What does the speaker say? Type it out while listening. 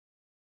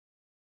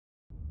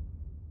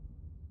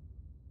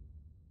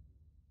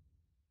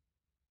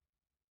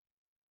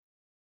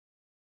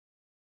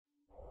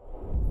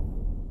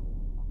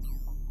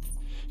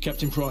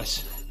Captain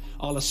Price,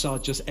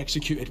 Al-Assad just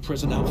executed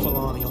President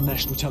Al-Falani on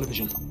national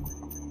television.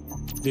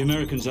 The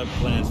Americans have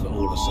plans for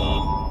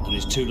Al-Assad, and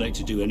it's too late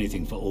to do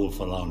anything for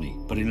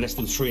Al-Falani. But in less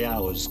than 3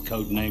 hours,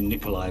 codename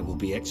Nikolai will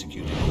be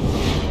executed.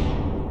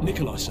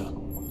 Nikolai, sir?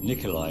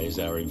 Nikolai is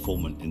our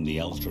informant in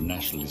the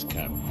ultra-nationalist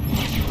camp.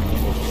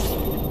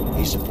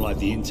 He supplied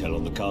the intel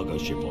on the cargo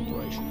ship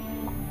operation.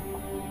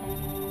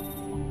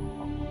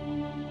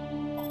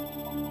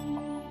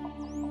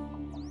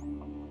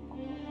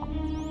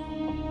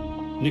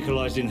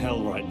 Nikolai's in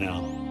hell right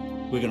now.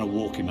 We're gonna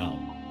walk him out.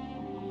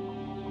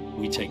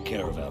 We take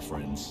care of our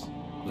friends.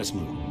 Let's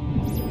move.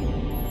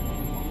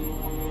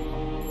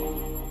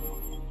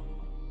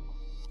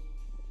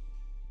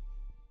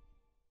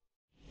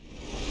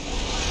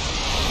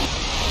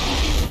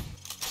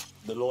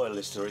 The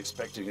Loyalists are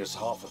expecting us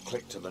half a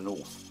click to the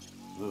north.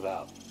 Move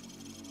out.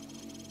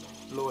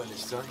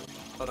 Loyalists, eh?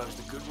 Are those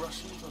the good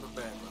Russians or the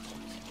bad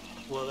Russians?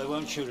 Well, they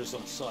won't shoot us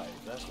on sight,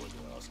 if that's what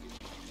you're asking.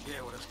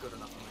 Yeah, well, that's good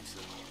enough for me, sir.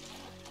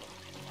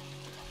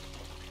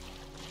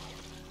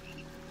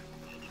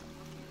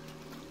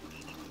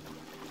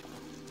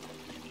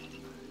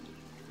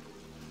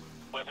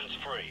 Weapons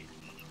free.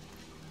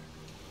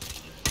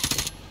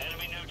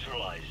 Enemy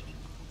neutralized.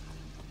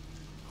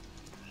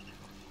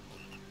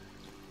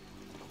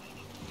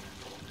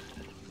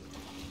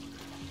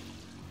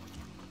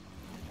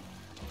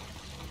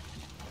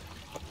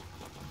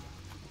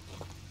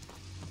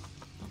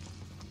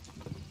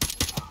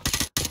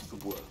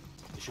 Good work.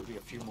 There should be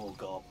a few more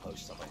guard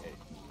posts up ahead.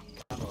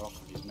 Kamarov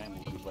and his men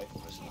will be waiting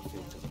for us in the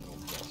field to the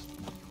northwest.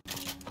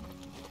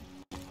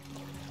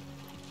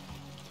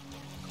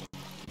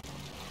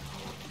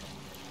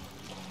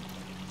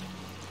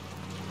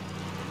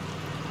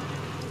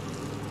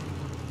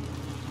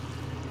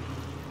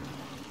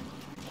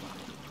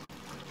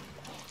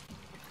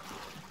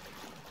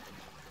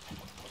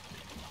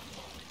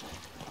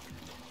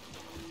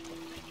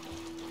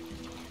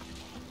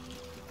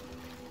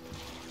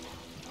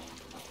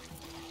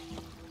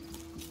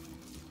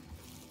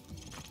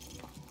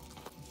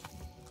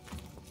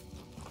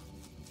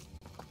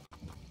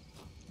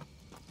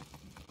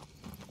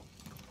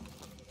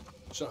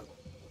 So,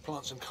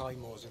 plant some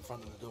claymores in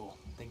front of the door,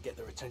 then get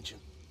their attention.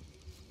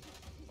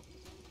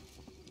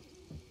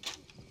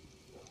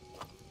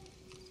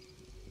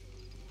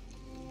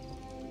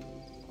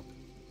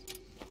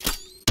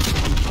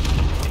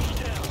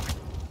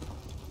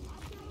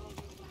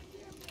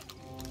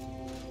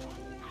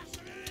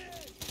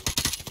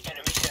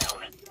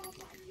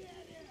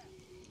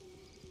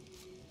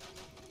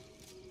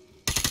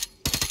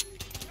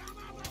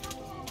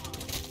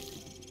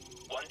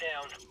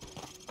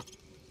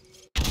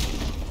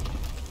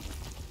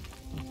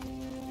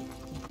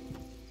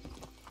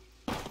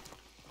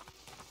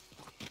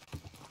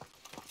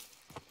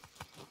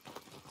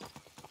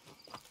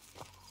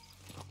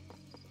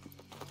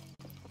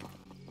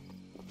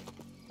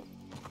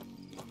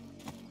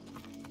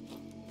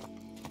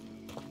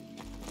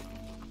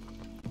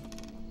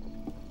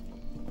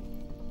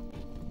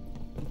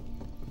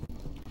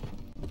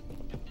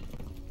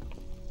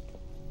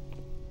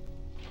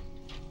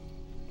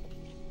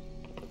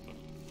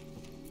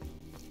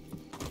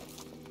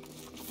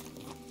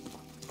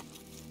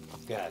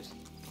 Guys,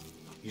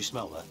 you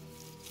smell that?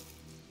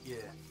 Yeah,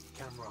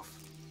 camera off.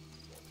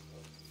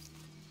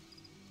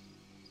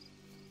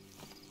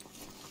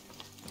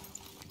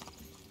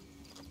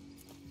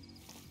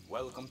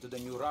 Welcome to the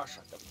new Russia,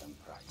 Captain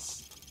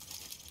Price.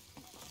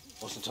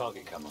 What's the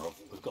target, Kamarov?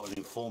 We've got an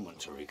informant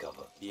to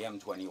recover. The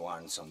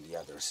M21's on the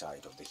other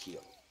side of the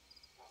hill.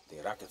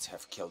 The rockets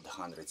have killed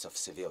hundreds of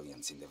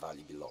civilians in the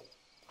valley below.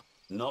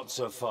 Not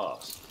so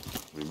fast.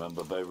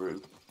 Remember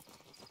Beirut?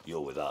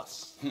 You're with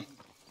us.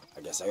 I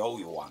guess I owe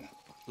you one.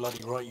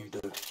 Bloody right you do.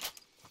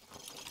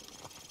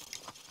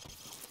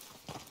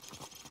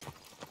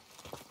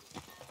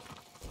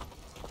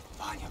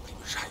 Ваня,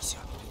 приближайся.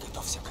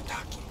 Приготовься к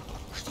атаке.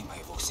 Жди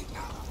моего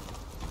сигнала.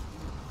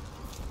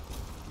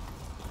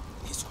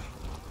 This way.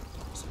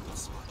 So we'll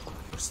spot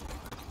your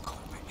sniper and call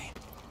my men.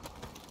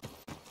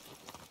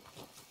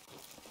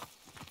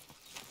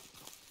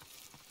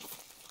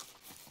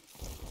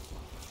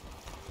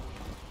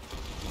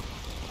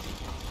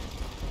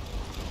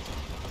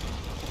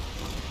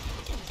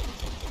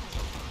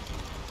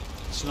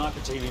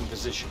 Sniper team in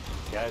position.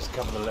 Guys,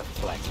 cover the left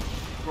flank.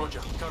 Roger,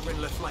 covering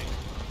left flank.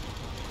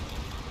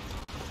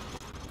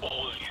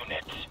 All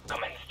units,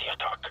 commence the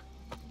attack.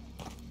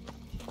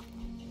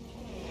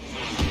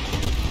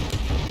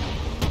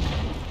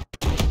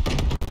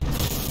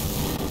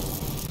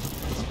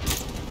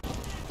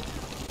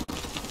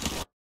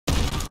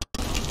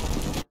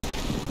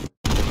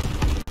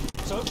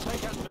 So,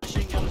 take out the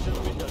machine gunners in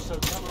the window so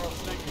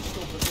Kamarov's men can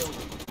storm the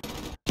building.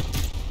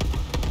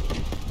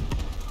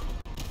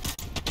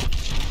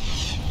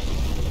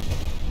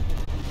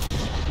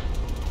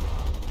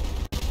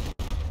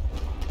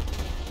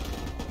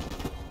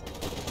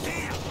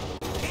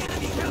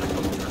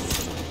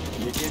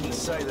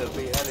 Say there'll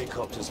be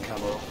helicopters,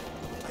 Kamarov.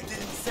 I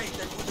didn't say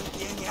there wouldn't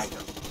be any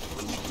either.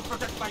 We need to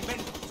protect my men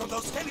from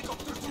those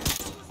helicopters.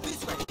 This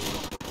this way.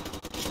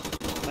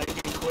 Make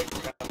it quick,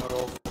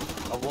 Kamarov.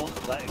 I want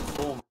that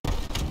informant.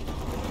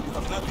 You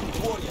have nothing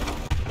to worry about.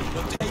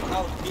 You'll take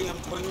out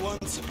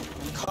BM-21s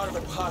and carve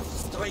a path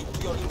straight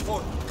to your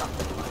informant,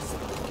 Captain Weiss.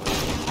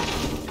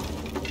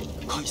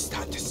 Какой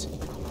статус?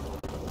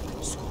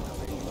 Сколько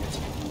времени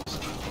тебе нужно?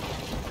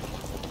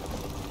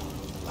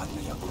 Ладно,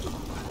 я буду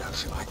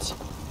отжимать.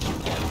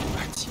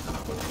 Тихо.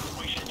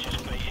 We should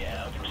just be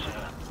out,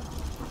 sir.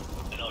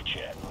 Not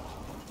yet.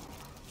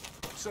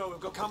 So we've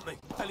got company.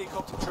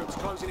 Helicopter troops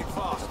closing in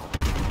fast.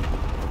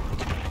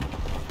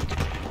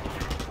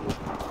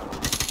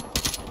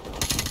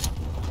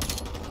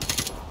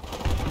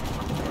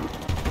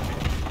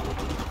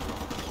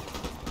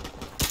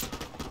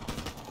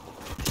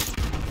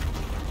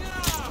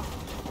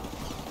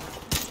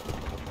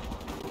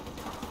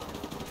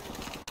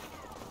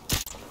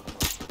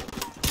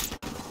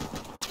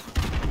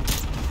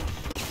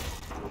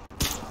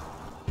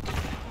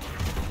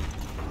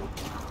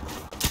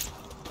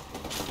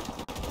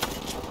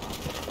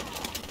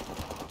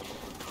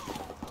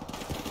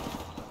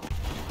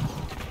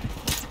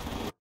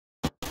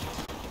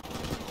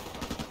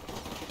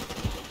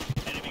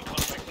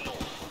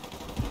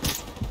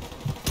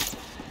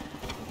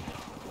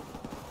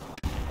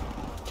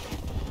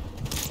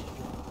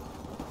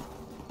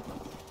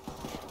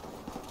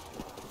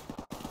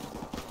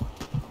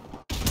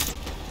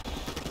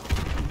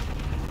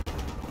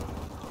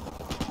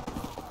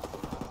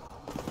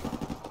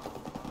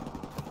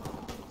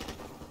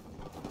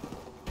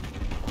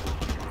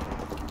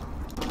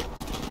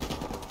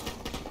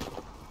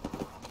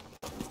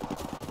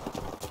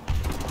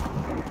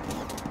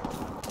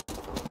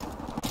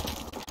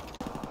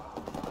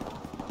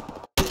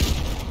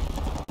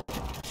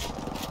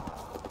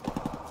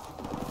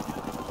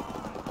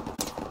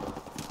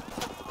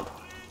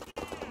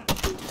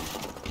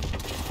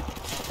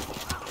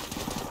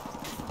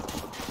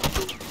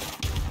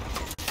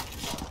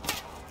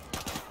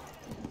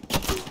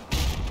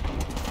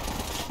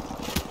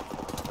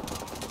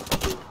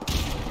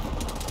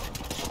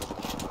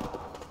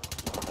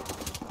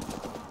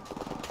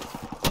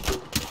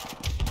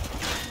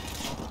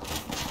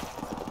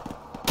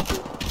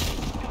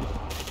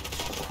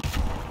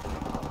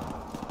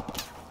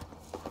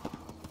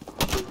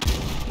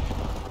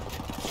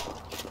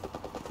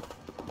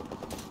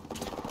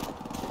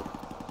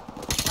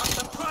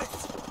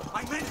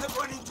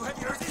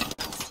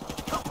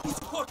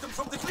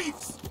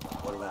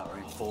 What about our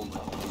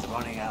informant? He's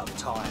running out of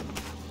time.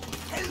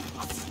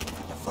 Help us!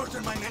 The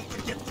further my men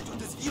can get into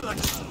this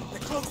village, the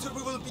closer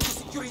we will be to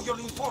securing your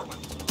informant.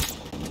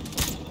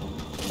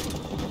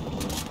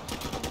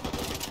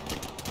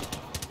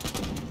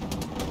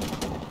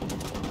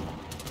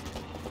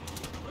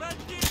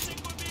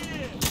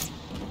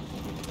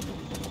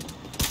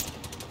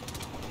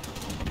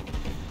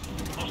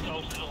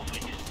 Hostiles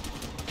northeast.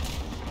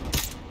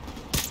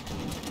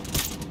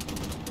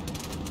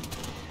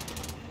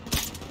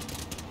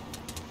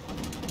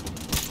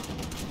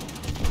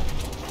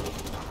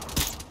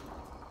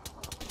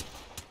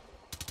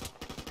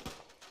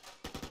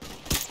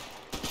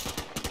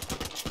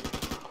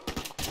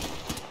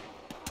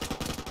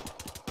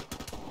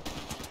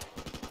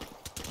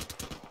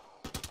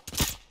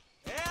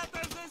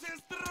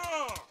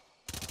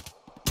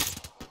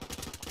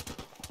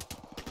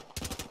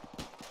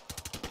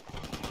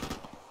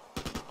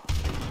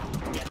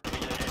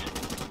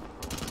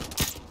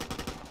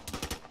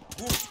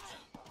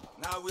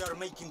 Now we are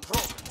making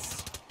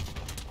progress.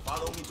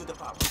 Follow me to the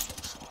power station.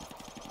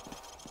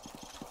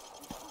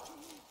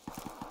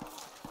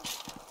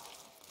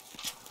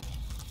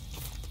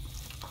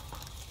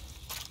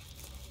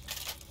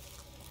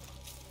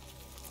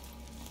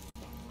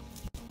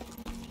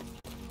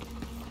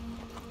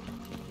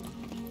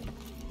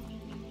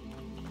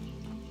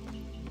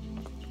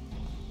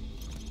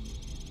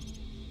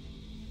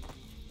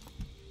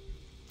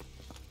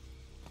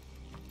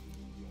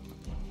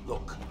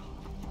 Look.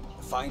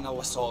 The final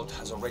assault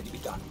has already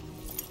begun.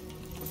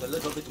 With a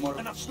little bit more...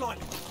 Enough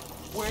sniping!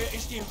 Where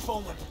is the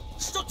informant?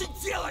 Что ты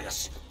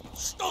делаешь?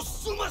 Что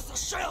с ума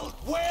сошел?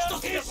 Where Что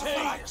ты is he?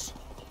 делаешь?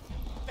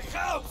 The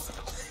house!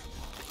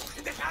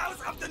 The house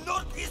of the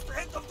northeast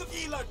end of the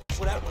village!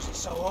 Well, that wasn't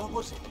so hard,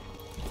 was it?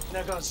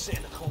 Now go and sit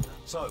in the corner.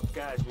 So,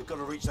 Gaz, we've got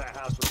to reach that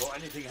house before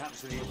anything happens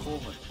to the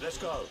informant. Let's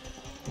go.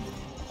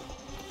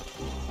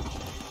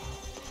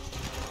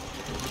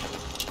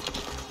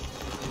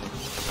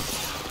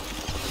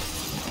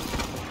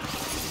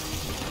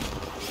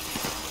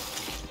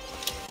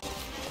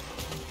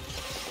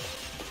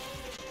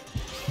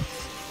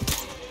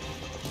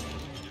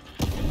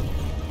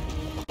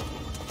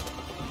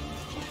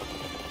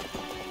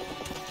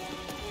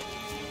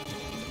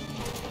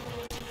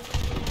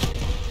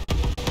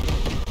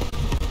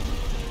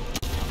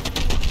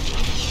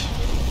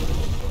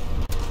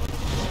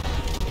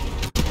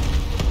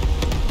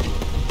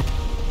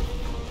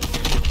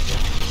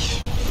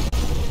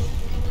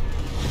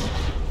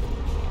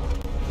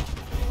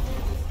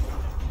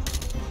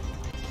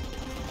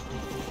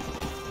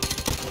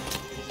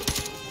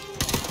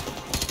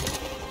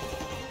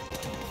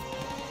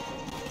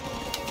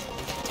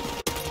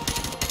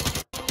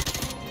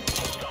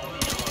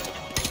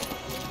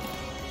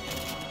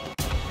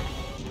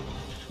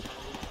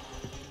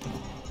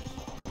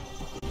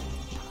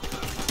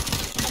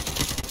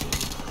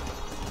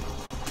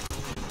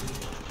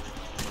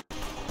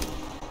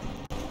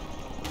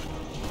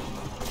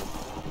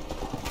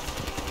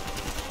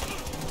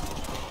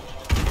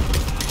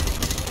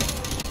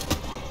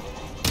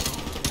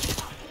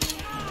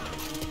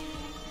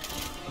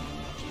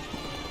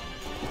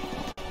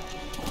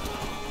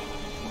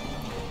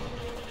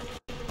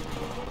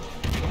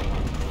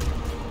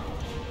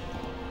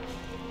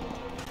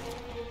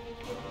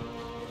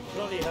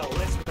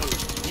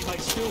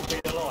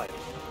 still be alive.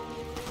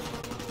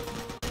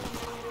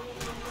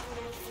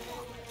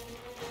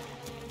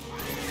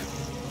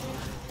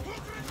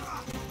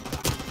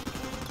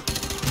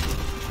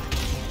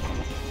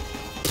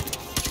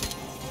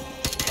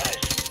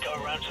 Guys,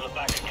 go around to the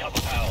back and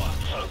cover power.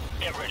 So,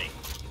 get ready.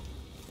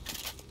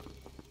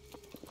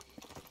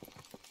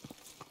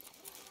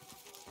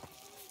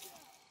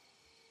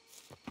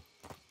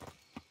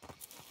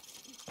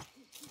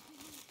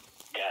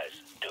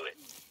 Guys, do it.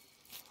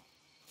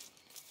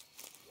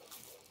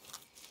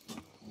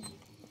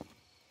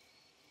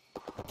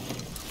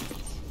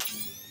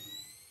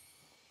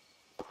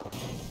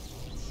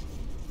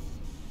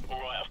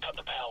 Alright, I've cut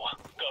the power.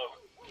 Go.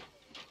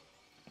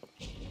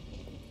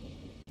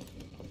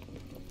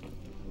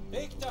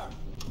 Victor!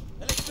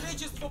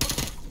 Electricity!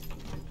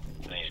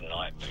 These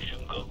night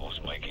vision goggles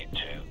make it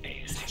too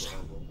easy.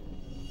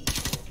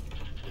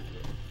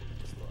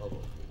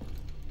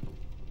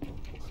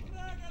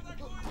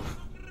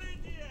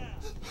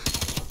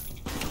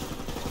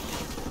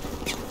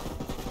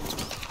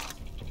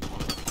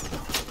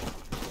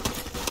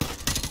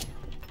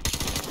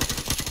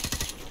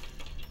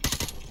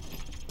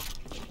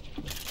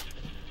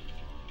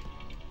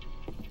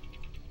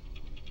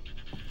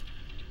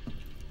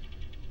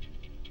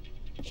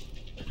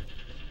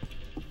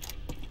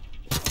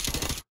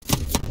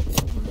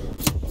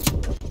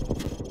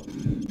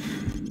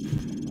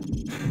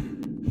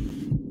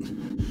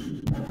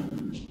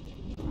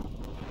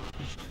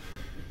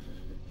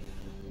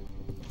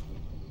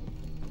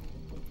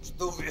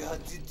 Что вы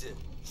хотите?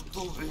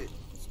 Что вы?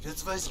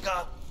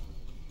 Спецвойска?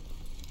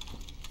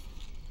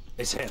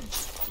 It's him.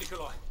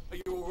 Nikolai, are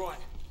you all right?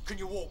 Can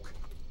you walk?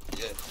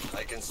 Yes,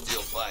 I can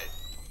still fight.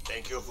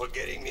 Thank you for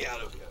getting me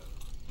out of here.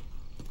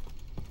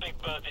 Big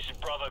Bird, this is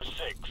Bravo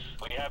 6.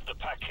 We have the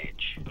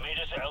package. Meet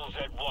us at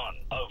LZ1.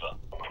 Over.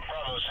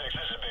 Bravo 6,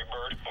 this is Big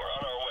Bird. We're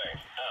on our way.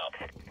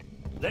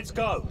 Out. Let's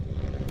go.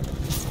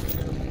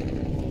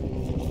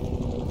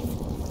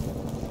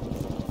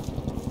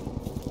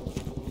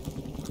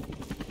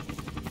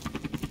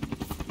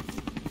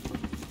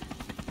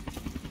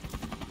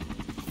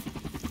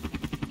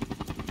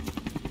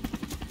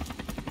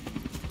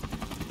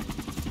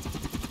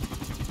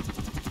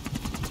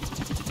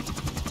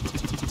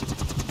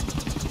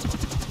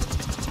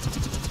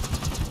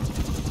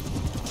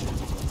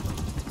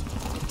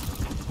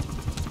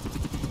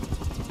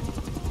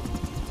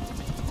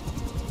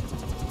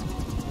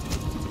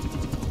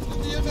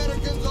 The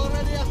Americans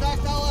already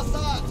attacked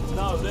Al-Assad.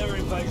 No, their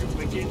invasion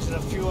begins in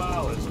a few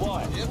hours.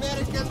 Why? The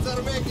Americans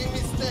are making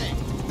mistakes.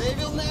 They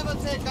will never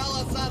take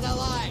Al-Assad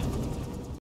alive.